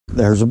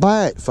There's a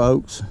bite,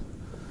 folks.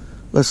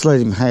 Let's let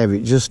him have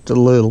it just a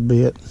little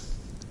bit.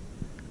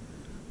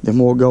 Then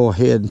we'll go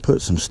ahead and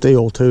put some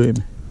steel to him.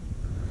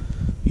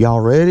 Y'all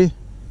ready?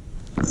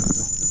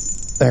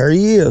 There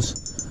he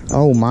is.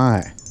 Oh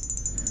my.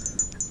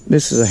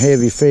 This is a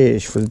heavy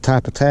fish for the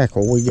type of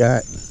tackle we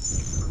got.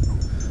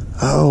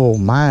 Oh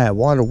my,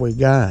 what do we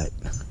got?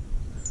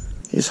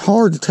 It's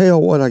hard to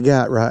tell what I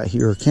got right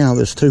here. Count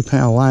this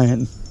 2-pound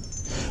line.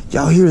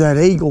 Y'all hear that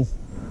eagle?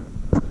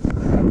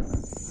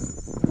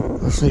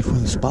 Let's see if we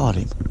can spot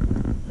him.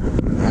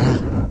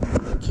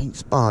 Can't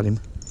spot him.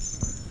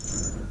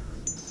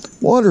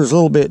 Water's a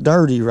little bit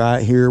dirty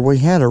right here. We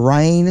had a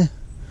rain.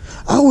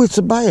 Oh, it's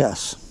a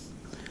bass.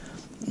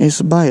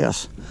 It's a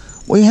bass.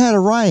 We had a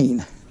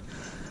rain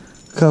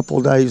a couple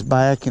of days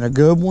back, and a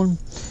good one.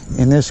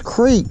 And this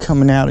creek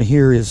coming out of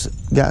here has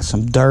got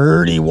some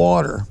dirty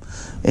water,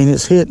 and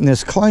it's hitting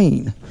this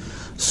clean.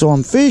 So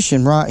I'm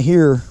fishing right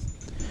here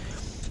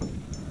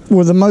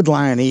where the mud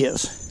line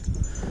is.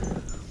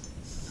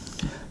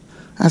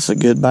 That's a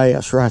good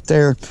bass right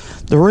there.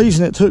 The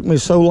reason it took me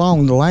so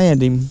long to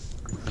land him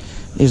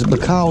is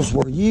because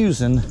we're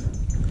using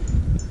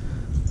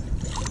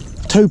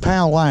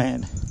 2-pound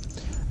line.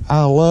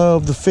 I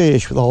love the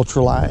fish with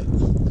ultralight.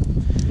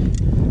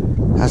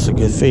 That's a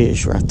good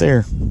fish right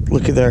there.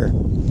 Look at there.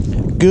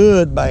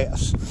 Good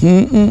bass.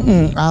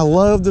 I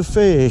love the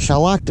fish. I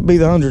like to be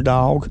the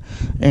underdog,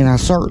 and I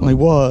certainly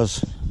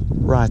was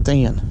right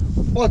then.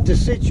 What the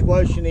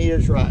situation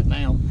is right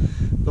now,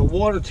 the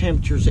water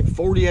temperature's at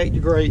 48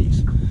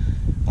 degrees.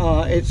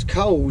 It's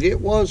cold. It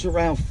was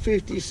around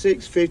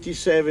 56,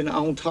 57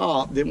 on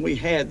top. Then we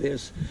had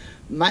this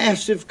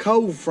massive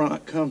cold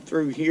front come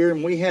through here,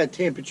 and we had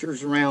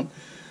temperatures around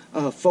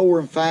 4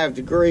 and 5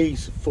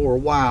 degrees for a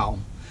while.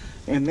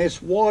 And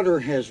this water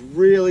has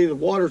really, the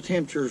water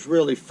temperatures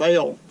really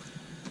fell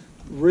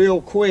real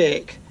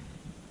quick.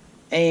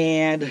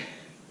 And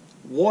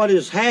what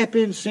has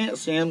happened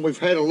since then, we've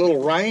had a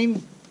little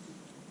rain.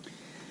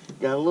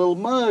 Got a little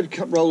mud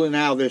rolling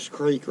out of this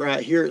creek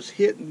right here. It's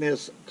hitting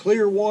this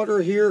clear water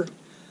here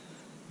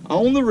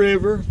on the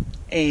river,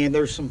 and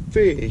there's some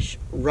fish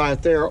right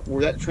there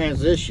where that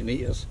transition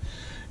is.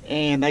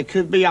 And they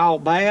could be all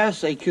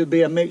bass, they could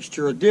be a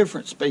mixture of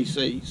different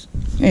species.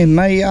 And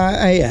may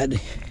I add,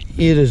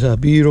 it is a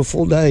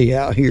beautiful day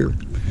out here.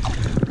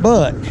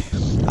 But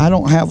I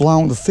don't have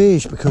long to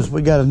fish because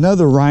we got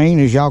another rain.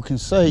 As y'all can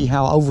see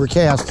how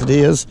overcast it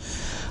is.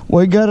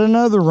 We got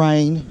another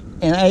rain,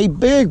 and a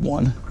big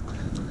one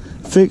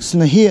fixing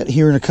to hit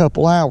here in a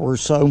couple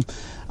hours. So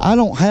I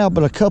don't have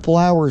but a couple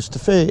hours to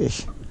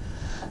fish,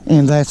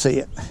 and that's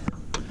it.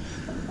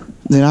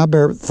 Then I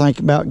better think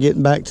about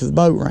getting back to the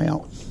boat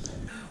ramp.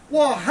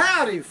 Well,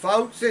 howdy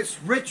folks,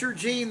 it's Richard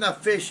Gene the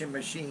Fishing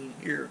Machine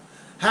here.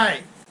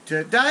 Hey,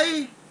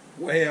 today,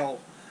 well,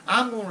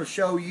 I'm going to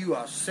show you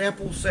a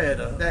simple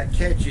setup that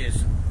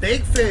catches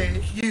big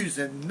fish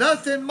using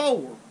nothing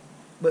more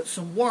but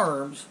some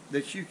worms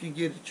that you can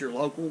get at your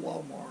local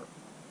Walmart.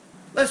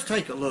 Let's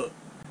take a look.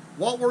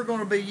 What we're going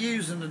to be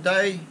using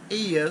today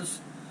is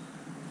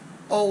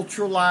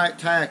ultralight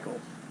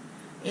tackle.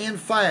 In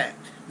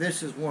fact,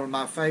 this is one of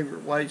my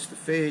favorite ways to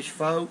fish,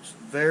 folks.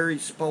 Very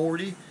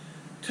sporty.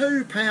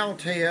 2-pound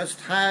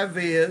test, high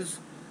vis,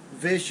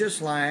 vicious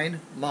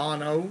line,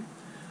 mono,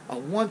 a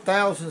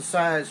 1000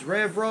 size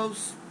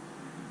Revros,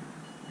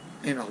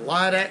 and a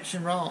light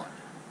action rod.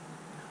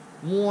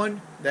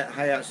 One that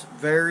has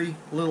very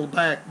little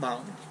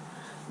backbone.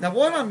 Now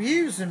what I'm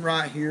using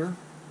right here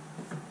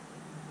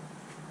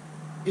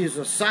is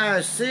a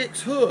size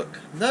 6 hook,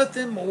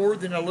 nothing more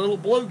than a little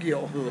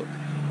bluegill hook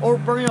or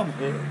brim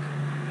hook,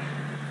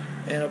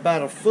 and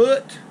about a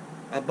foot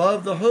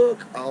above the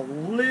hook, a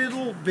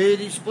little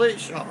bitty split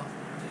shot.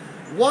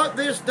 What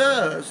this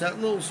does, that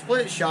little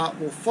split shot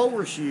will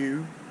force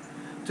you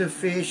to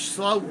fish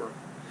slower,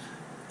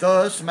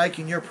 thus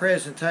making your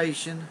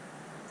presentation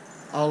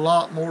a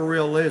lot more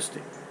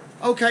realistic.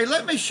 Okay,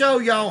 let me show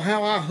y'all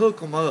how I hook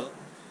them up.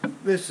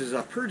 This is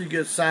a pretty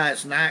good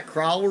sized night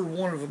crawler,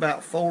 one of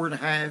about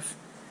 4.5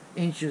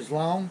 inches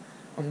long.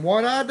 And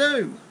what I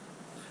do,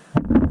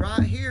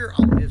 right here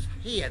on this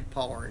head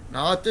part,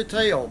 not the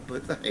tail,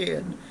 but the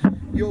head,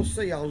 you'll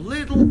see a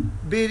little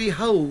bitty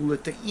hole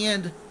at the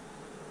end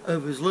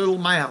of his little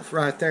mouth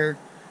right there.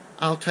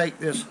 I'll take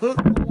this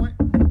hook point,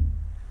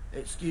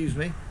 excuse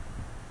me,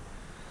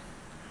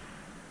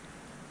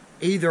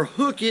 either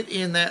hook it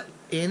in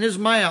his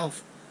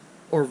mouth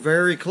or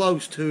very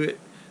close to it,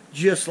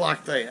 just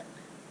like that.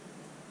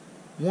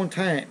 One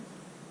time.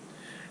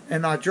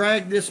 And I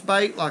drag this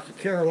bait like a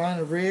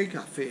Carolina rig.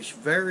 I fish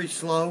very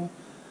slow.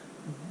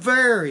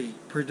 Very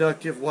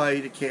productive way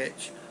to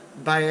catch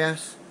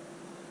bass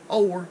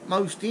or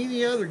most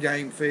any other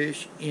game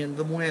fish in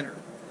the winter,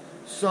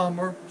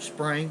 summer,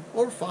 spring,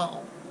 or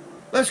fall.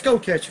 Let's go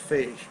catch a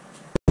fish.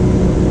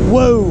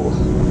 Whoa!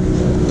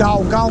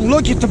 Doggone,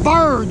 look at the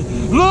bird!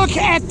 Look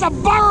at the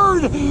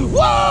bird!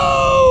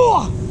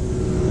 Whoa!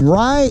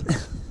 Right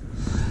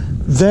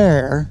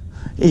there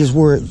is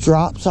where it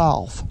drops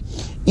off.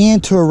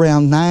 into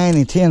around 9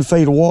 and 10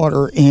 feet of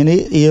water, and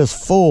it is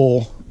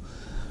full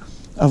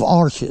of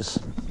arches.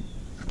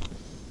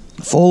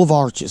 Full of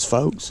arches,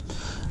 folks.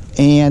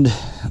 And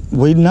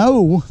we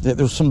know that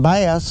there's some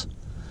bass,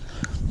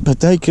 but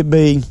they could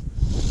be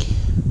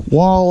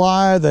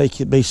walleye, they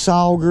could be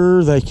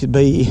sauger, they could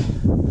be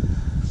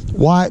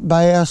white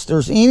bass.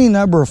 There's any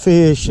number of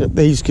fish that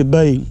these could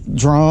be.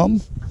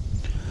 Drum,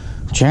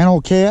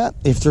 channel cat,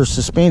 if they're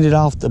suspended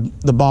off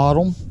the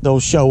bottom, they'll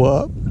show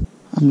up.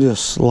 I'm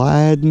just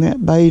sliding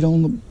that bait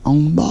on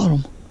the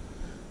bottom,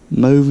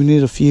 moving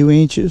it a few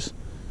inches.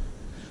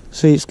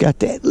 See, it's got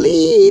that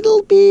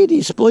little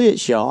bitty split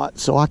shot,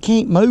 so I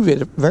can't move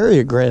it very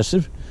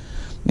aggressive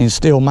and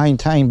still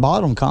maintain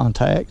bottom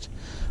contact.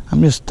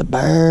 I'm just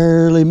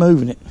barely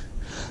moving it.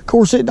 Of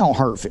course, it don't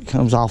hurt if it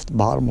comes off the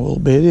bottom a little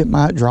bit. It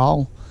might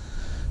draw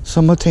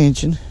some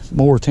attention,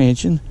 more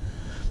attention,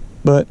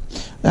 but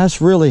that's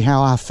really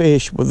how I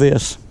fish with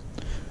this.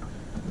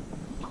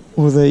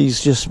 With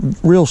these, just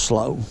real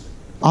slow.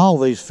 All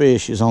these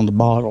fish is on the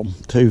bottom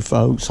too,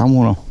 folks. I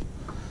want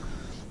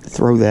to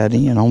throw that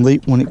in.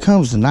 When it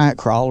comes to night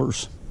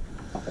crawlers,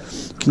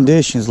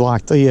 conditions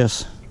like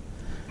this,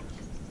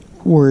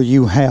 where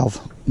you have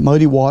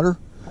muddy water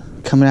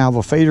coming out of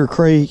a feeder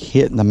creek,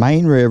 hitting the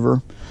main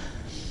river,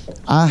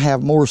 I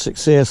have more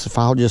success if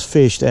I'll just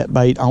fish that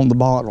bait on the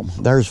bottom.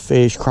 There's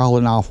fish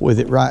crawling off with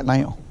it right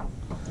now.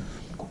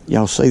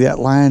 Y'all see that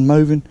line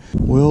moving?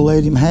 We'll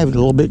let him have it a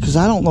little bit, because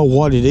I don't know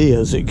what it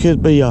is. It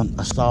could be a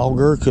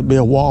sauger, it could be a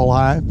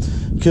walleye,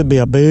 it could be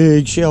a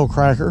big shell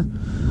cracker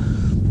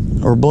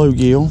or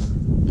bluegill.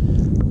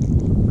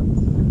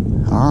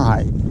 All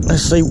right,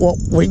 let's see what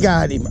we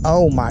got him.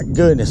 Oh my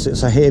goodness,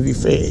 it's a heavy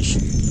fish.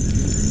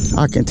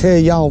 I can tell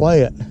y'all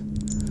that.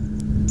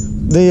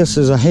 This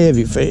is a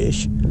heavy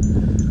fish.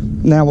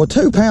 Now with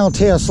 2-pound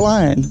test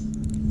line,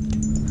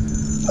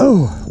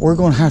 oh, we're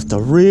gonna have to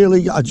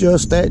really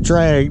adjust that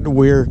drag to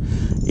where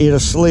it'll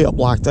slip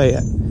like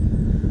that.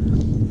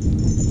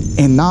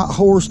 And not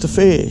horse the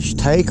fish.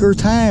 Take her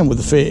time with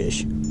the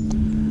fish.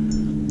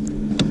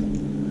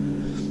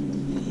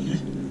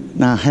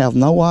 Now I have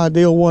no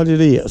idea what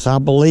it is. I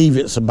believe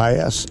it's a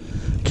bass,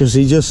 because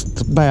he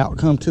just about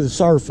come to the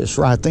surface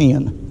right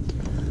then.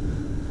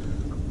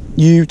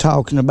 You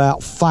talking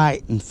about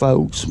fighting,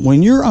 folks.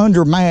 When you're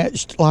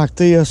undermatched like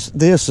this,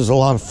 this is a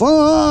lot of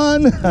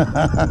fun.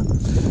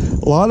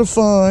 A lot of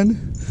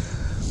fun.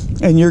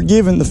 And you're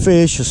giving the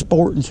fish a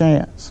sporting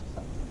chance.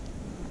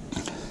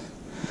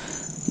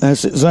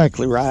 That's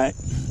exactly right.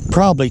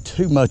 Probably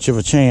too much of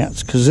a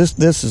chance, because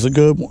this is a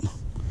good one.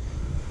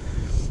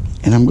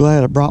 And I'm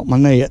glad I brought my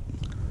net.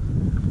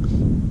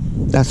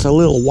 That's a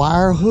little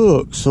wire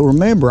hook. So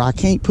remember, I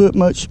can't put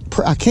no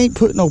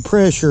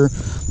pressure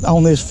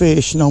on this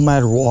fish no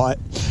matter what.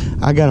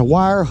 I got a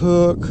wire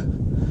hook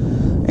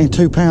and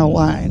 2-pound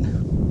line.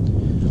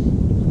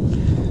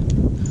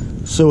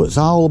 So it's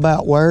all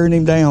about wearing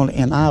him down,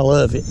 and I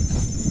love it.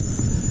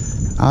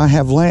 I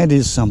have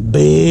landed some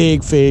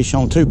big fish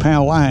on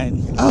 2-pound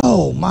line.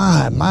 Oh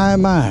my.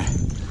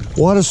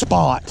 What a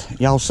spot.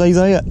 Y'all see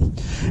that?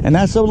 And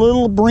that's a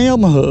little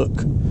brim hook.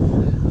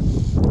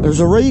 There's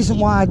a reason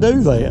why I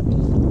do that.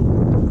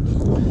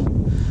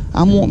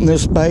 I'm wanting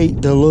this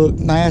bait to look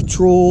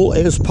natural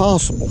as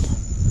possible.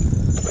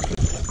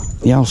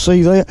 Y'all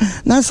see that?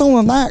 And that's on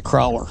a night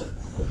crawler.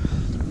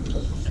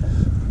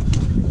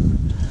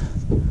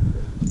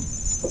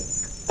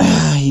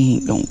 He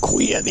ain't gonna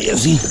quit,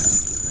 is he?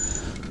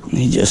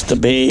 He's just a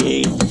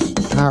big,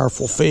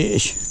 powerful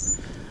fish.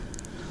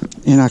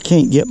 And I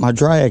can't get my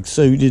drag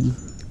suited.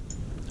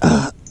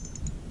 I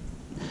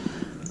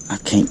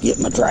can't get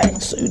my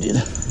drag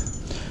suited.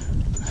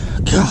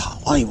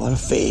 Golly, what a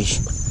fish.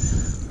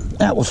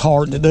 That was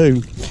hard to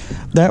do.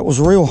 That was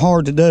real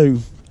hard to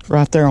do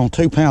right there on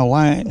 2-pound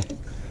line.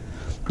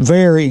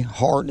 Very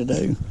hard to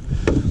do.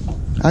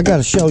 I got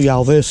to show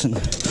y'all this. And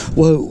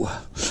whoa,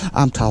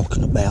 I'm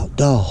talking about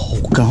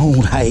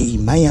doggone, hey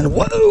man,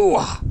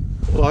 whoa.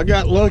 Well, I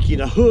got lucky.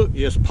 The hook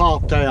just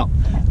popped out.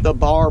 The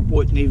barb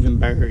wasn't even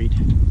buried.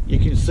 You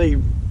can see,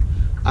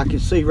 I can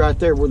see right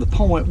there where the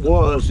point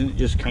was, and it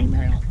just came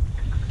out.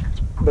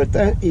 But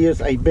that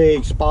is a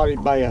big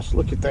spotted bass.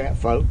 Look at that,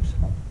 folks.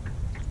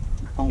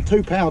 On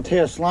 2-pound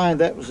test line,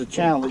 that was a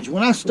challenge.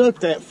 When I stuck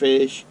that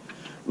fish,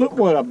 look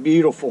what a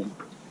beautiful,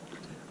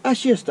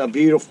 that's just a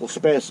beautiful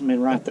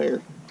specimen right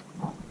there.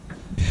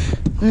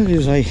 That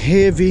is a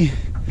heavy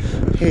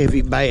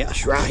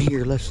bass right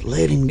here. Let's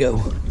let him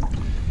go.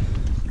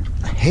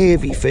 A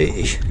heavy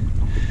fish.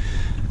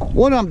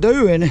 What I'm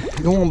doing,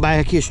 going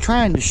back, is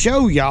trying to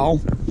show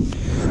y'all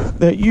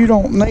that you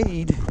don't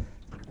need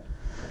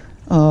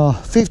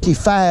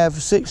 $55,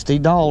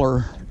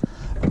 $60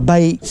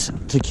 baits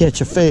to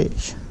catch a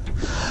fish.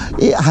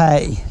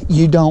 Hey,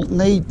 you don't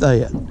need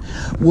that.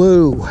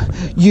 Whoa,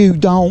 you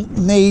don't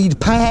need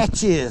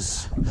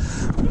patches.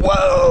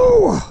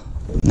 Whoa.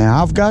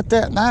 Now I've got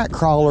that night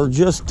crawler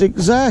just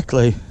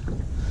exactly,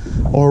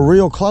 or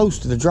real close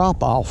to the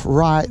drop off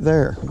right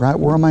there, right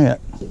where I'm at.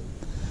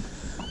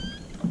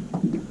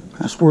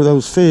 That's where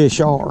those fish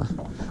are.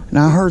 And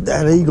I heard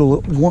that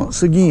eagle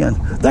once again.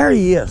 There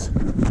he is.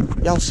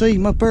 Y'all see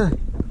him up there?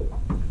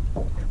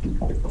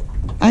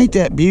 Ain't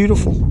that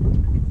beautiful?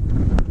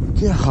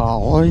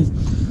 Golly.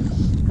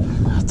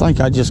 I think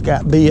I just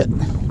got bit.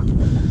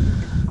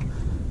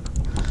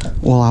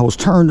 Well, I was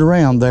turned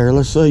around there.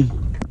 Let's see.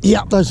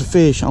 Yep, there's a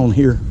fish on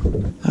here.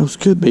 Those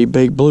could be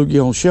big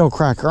bluegill and shell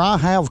cracker. I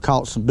have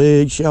caught some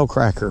big shell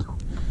cracker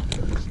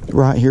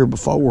right here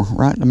before,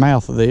 right in the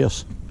mouth of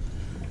this.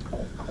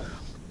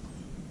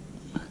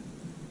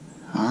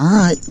 All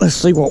right, let's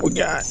see what we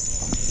got.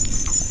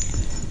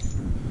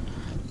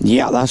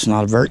 Yeah, that's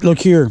not a very... Look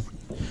here.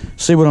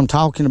 See what I'm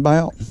talking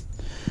about?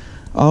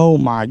 Oh,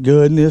 my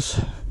goodness.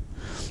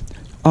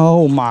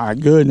 Oh, my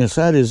goodness.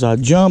 That is a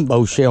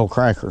jumbo shell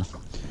cracker.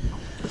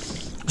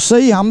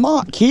 See, I'm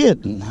not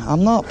kidding.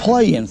 I'm not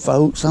playing,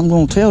 folks. I'm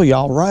going to tell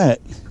y'all right.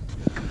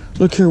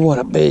 Look here, what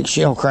a big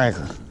shell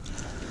cracker.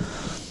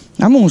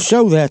 I'm going to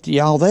show that to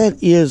y'all.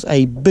 That is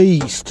a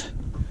beast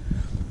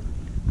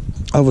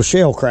of a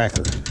shell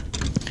cracker.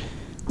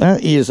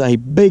 That is a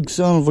big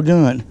son of a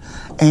gun.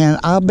 And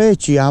I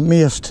bet you I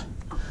missed.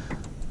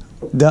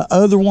 The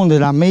other one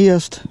that I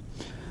missed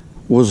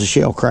was a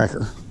shell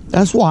cracker.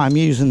 That's why I'm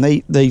using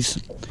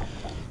these.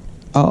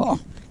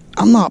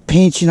 I'm not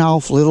pinching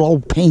off little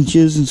old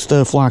pinches and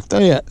stuff like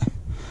that.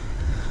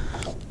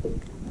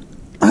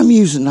 I'm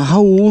using the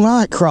whole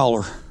night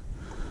crawler.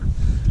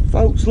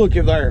 Folks, look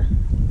at there.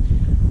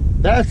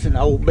 That's an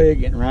old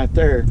big one right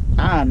there.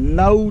 I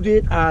knowed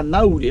it.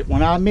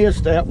 When I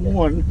missed that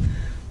one,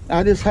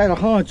 I just had a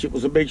hunch it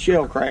was a big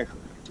shell cracker.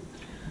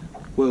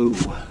 Whoa.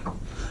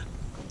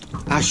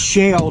 A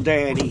shell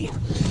daddy.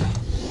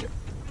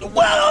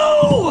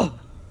 Whoa!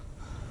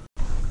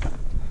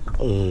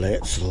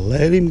 Let's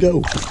let him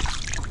go.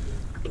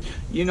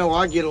 You know,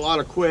 I get a lot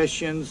of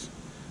questions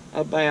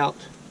about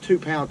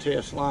 2-pound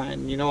test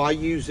line. You know, I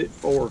use it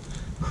for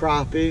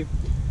crappie,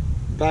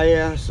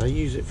 bass. I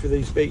use it for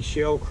these big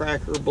shell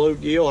cracker,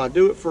 bluegill. I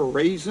do it for a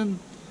reason,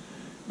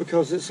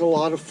 because it's a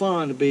lot of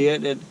fun to be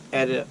at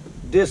a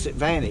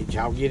disadvantage.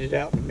 I'll get it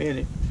out in a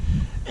minute.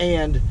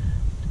 And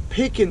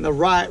picking the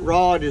right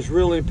rod is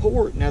really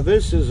important. Now,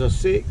 this is a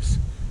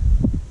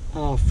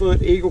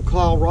 6-foot eagle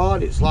claw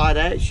rod. It's light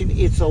action.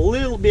 It's a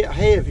little bit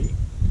heavy,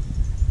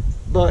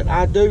 but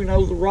I do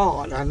know the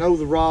rod. I know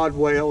the rod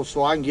well,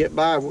 so I can get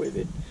by with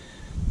it.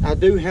 I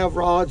do have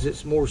rods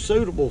that's more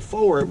suitable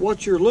for it.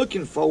 What you're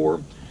looking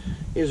for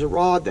is a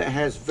rod that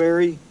has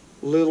very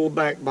little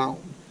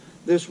backbone.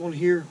 This one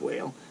here,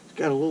 well, it's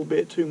got a little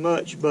bit too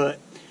much, but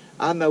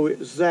I know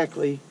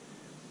exactly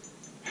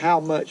how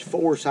much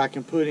force I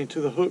can put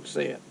into the hook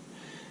set,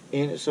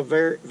 and it's a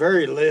very,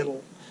 very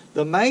little.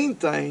 The main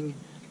thing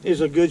is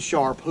a good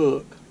sharp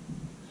hook,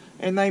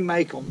 and they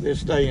make them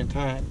this day and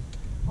time.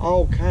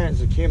 All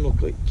kinds of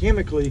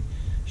chemically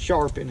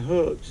sharpened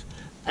hooks,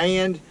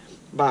 and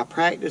by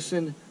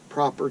practicing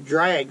proper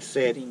drag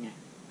setting.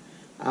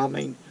 I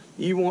mean,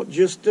 you want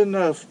just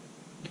enough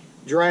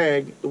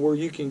drag where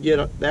you can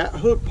get that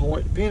hook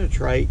point to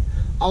penetrate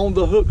on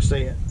the hook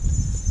set,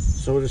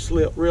 so it'll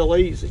slip real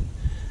easy.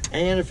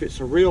 And if it's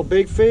a real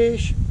big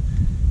fish,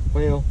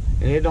 well,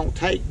 and it don't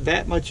take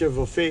that much of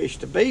a fish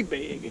to be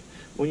big,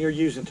 when you're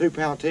using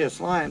 2-pound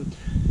test line,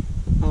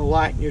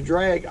 lighten your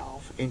drag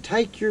off and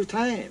take your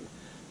time.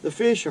 The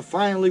fish will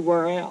finally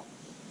wear out.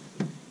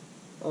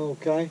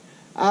 Okay,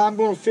 I'm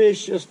going to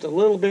fish just a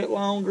little bit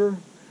longer,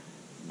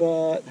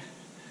 but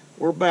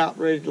we're about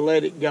ready to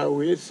let it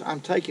go. I'm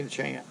taking a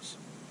chance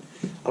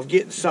of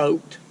getting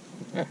soaked.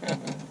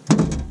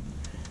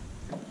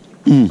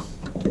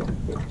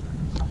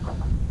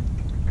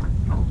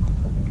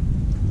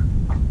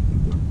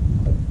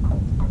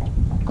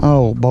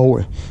 Oh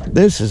boy,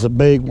 this is a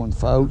big one,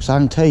 folks. I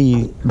can tell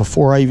you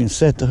before I even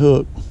set the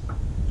hook.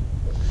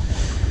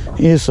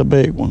 It's a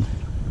big one.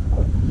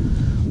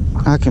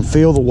 I can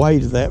feel the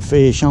weight of that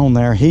fish on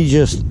there. He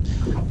just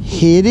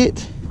hit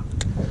it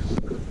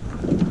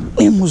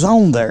and was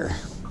on there.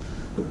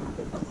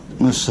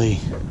 Let's see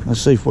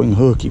if we can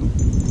hook him.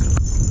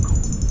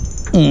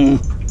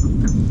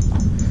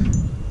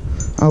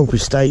 I hope he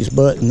stays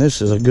button.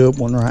 This is a good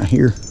one right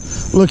here.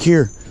 Look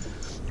here.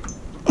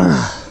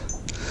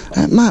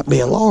 That might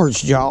be a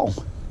large jaw.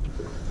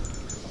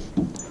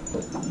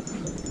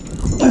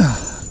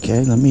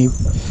 Okay,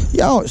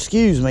 y'all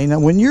excuse me. Now,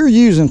 when you're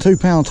using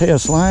 2-pound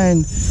test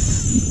line,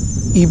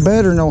 you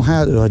better know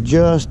how to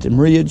adjust and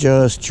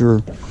readjust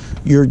your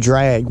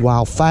drag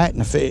while fighting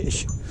the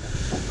fish.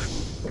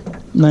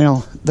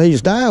 Now,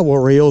 these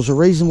Daiwa reels, the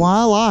reason why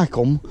I like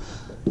them,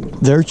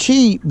 they're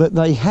cheap, but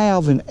they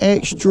have an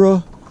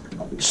extra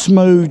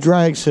smooth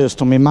drag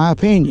system, in my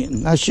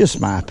opinion. That's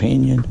just my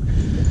opinion.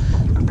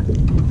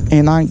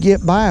 And I can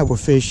get by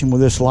with fishing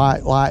with this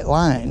light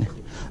line.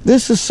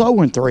 This is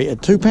sewing thread.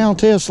 2-pound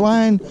test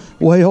line,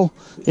 well,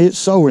 it's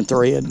sewing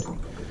thread.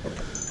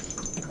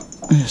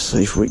 Let's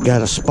see if we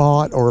got a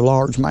spot or a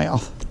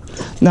largemouth.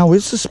 No,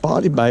 it's a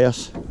spotted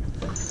bass,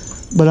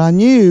 but I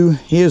knew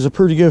he is a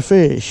pretty good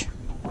fish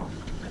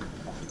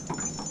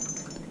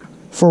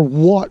for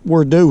what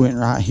we're doing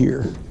right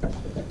here.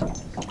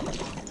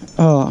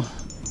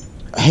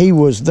 he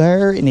was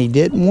there and he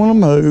didn't want to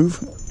move.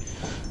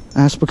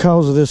 That's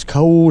because of this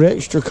cold,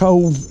 extra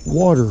cold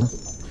water.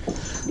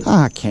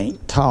 I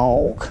can't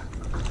talk.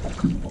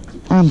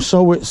 I'm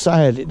so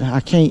excited. I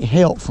can't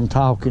help from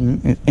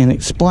talking and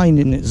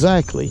explaining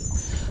exactly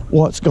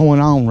what's going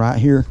on right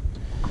here.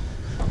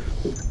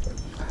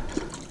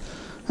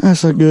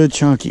 That's a good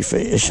chunky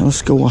fish.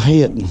 Let's go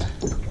ahead and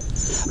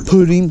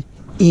put him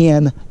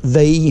in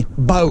the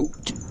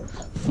boat.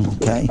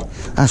 Okay,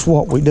 that's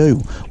what we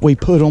do. We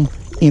put them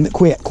in the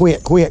quit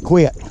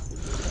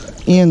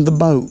in the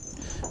boat.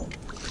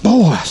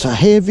 Boy, it's a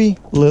heavy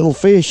little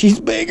fish. He's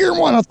bigger than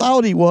what I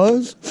thought he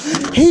was.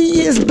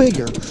 He is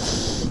bigger.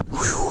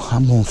 Whew,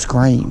 I'm gonna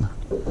scream.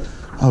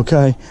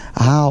 Okay,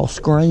 I'll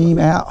scream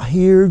out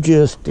here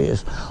just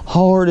as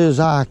hard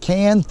as I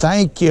can.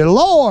 Thank you,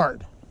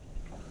 Lord,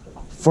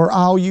 for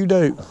all you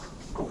do.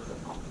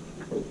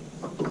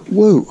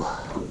 Woo.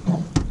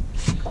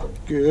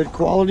 Good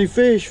quality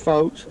fish,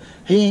 folks.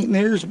 He ain't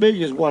near as big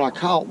as what I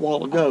caught a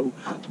while ago,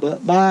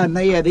 but by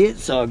Ned,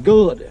 it's a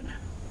good one.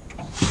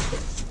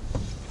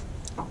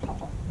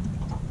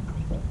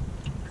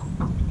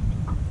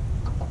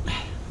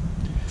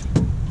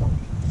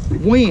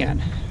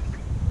 When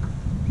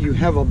you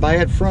have a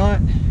bad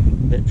front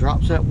that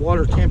drops that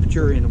water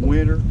temperature in the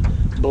winter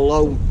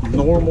below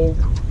normal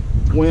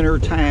winter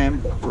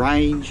time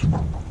range,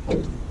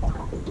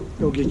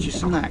 go get you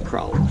some night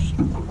crawlers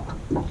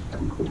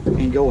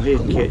and go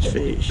ahead and catch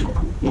fish.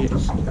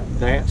 It's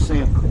that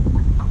simple.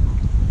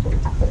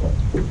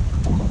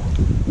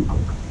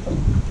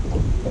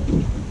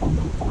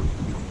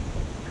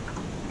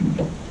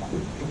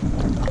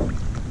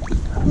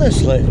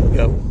 Let's let him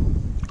go.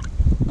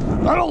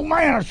 That old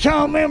man is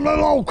chuming them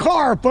little old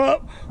carp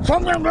up.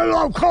 Some of them little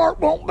old carp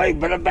won't be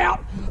but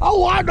about,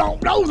 oh, I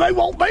don't know, they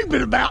won't be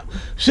but about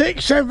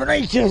 6-7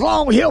 inches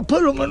long. He'll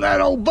put them in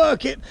that old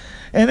bucket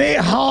and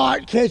it's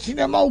hot catching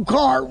them old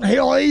carp, and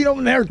he'll eat them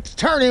and they're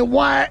turning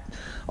white,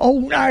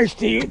 old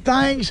nasty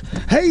things.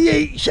 He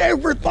eats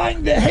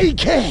everything that he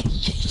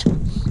catches.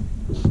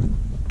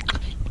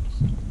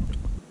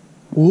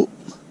 Whoop,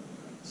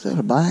 is that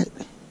a bite?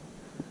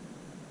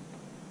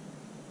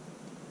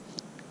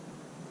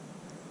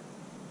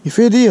 If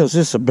it is,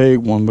 it's a big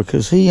one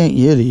because he ain't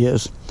yet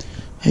is.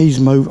 He's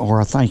moving, or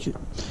I think it.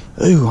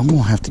 Ooh, I'm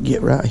gonna have to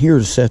get right here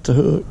to set the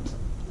hook.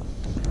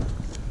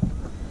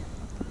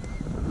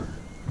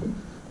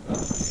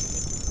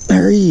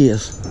 There he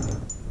is.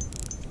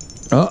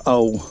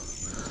 Uh-oh.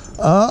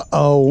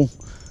 Uh-oh.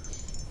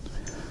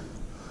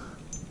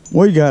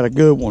 We got a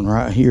good one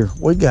right here.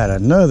 We got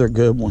another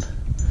good one.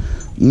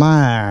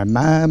 My.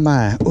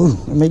 Ooh,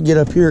 let me get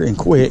up here and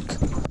quick.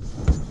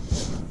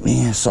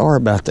 Man, sorry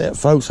about that,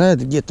 folks. I had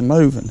to get to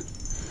moving.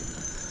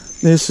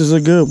 This is a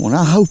good one.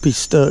 I hope he's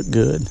stuck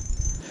good.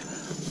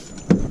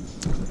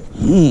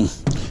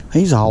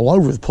 He's all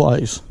over the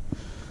place.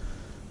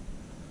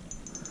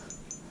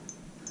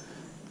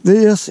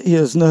 This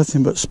is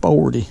nothing but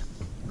sporty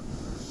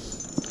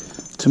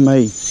to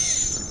me.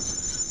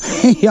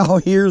 Y'all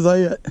hear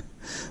that?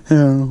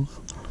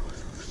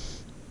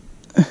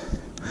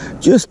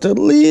 Just a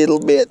little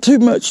bit too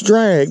much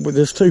drag with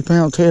this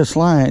 2-pound test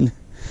line.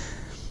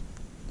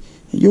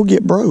 You'll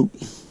get broke.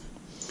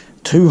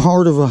 Too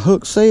hard of a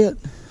hook set,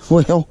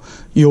 well,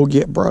 you'll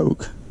get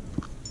broke.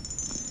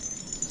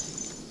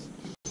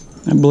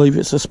 I believe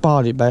it's a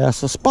spotty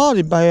bass. A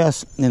spotty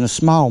bass in a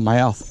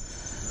smallmouth,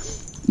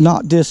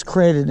 not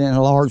discredited in a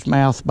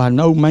largemouth by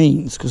no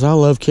means, because I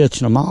love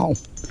catching them all.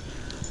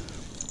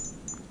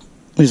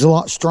 He's a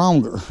lot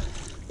stronger.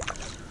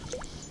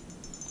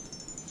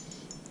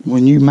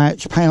 When you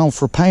match pound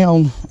for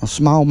pound, a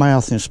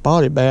smallmouth and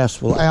spotty bass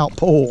will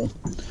outpull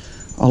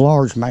a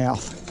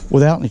largemouth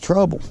without any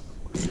trouble.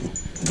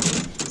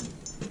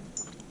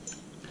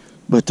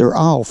 But they're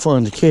all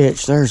fun to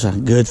catch. There's a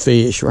good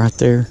fish right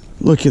there.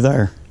 Looky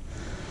there.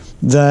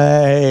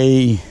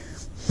 They...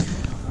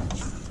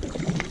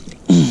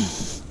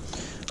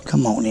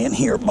 Come on in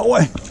here,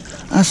 boy.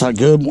 That's a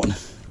good one.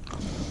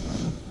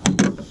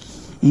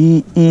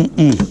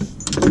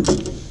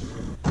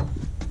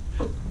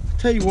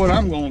 Tell you what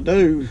I'm going to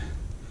do.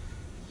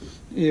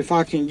 If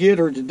I can get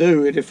her to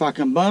do it, if I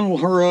can bundle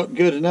her up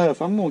good enough,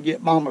 I'm going to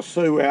get Mama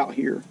Sue out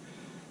here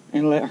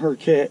and let her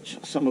catch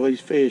some of these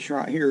fish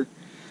right here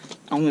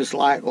on this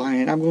light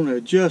line. I'm going to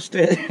adjust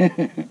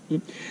that,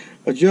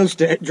 adjust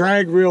that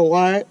drag real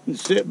light and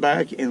sit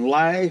back and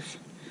laugh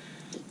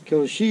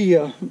because she,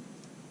 well,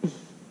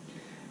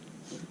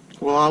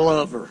 I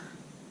love her.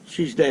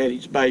 She's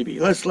Daddy's baby.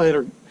 Let's let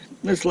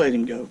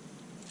him go.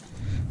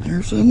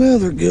 There's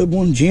another good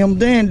one, Jim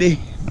Dandy.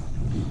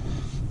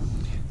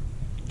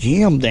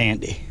 Jim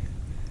Dandy.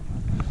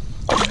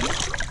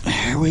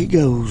 There he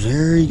goes.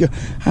 There he goes.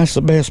 That's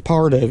the best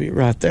part of it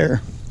right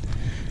there.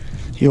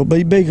 He'll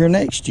be bigger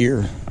next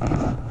year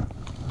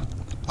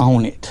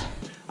on it.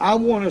 I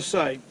want to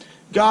say,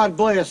 God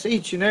bless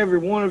each and every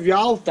one of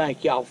y'all.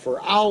 Thank y'all for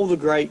all the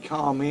great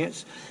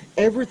comments,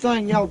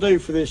 everything y'all do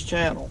for this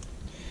channel.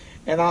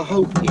 And I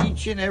hope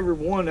each and every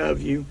one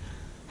of you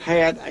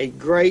had a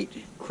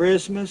great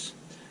Christmas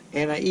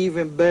and an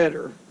even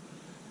better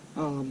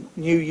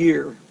New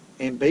Year.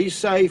 And be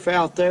safe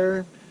out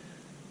there.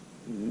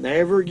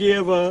 Never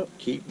give up.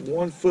 Keep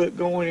one foot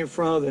going in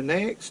front of the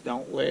next.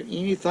 Don't let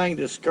anything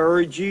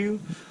discourage you.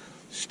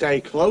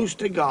 Stay close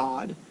to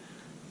God.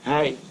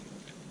 Hey.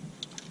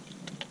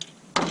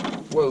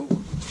 Whoa.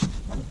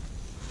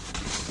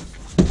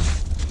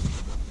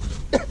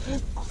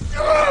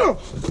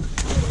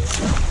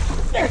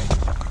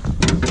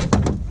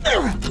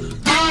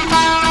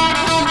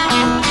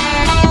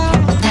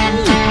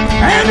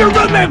 And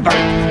remember,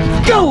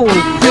 go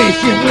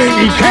fishing when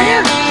you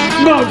can,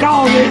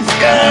 because it's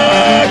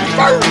good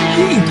for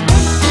you.